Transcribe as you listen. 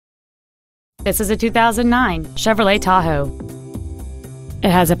This is a 2009 Chevrolet Tahoe. It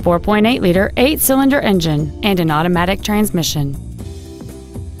has a 4.8-liter 8-cylinder engine and an automatic transmission.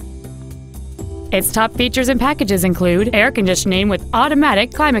 Its top features and packages include air conditioning with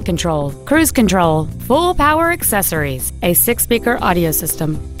automatic climate control, cruise control, full power accessories, a 6-speaker audio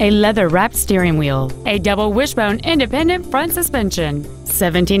system, a leather-wrapped steering wheel, a double wishbone independent front suspension,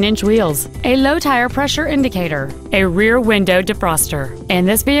 17-inch wheels, a low tire pressure indicator, a rear window defroster, and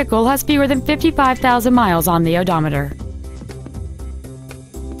this vehicle has fewer than 55,000 miles on the odometer.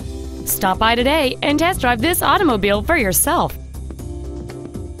 Stop by today and test drive this automobile for yourself.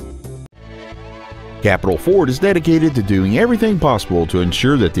 Capital Ford is dedicated to doing everything possible to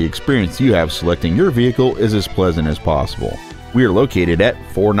ensure that the experience you have selecting your vehicle is as pleasant as possible. We are located at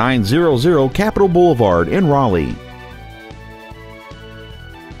 4900 Capital Boulevard in Raleigh.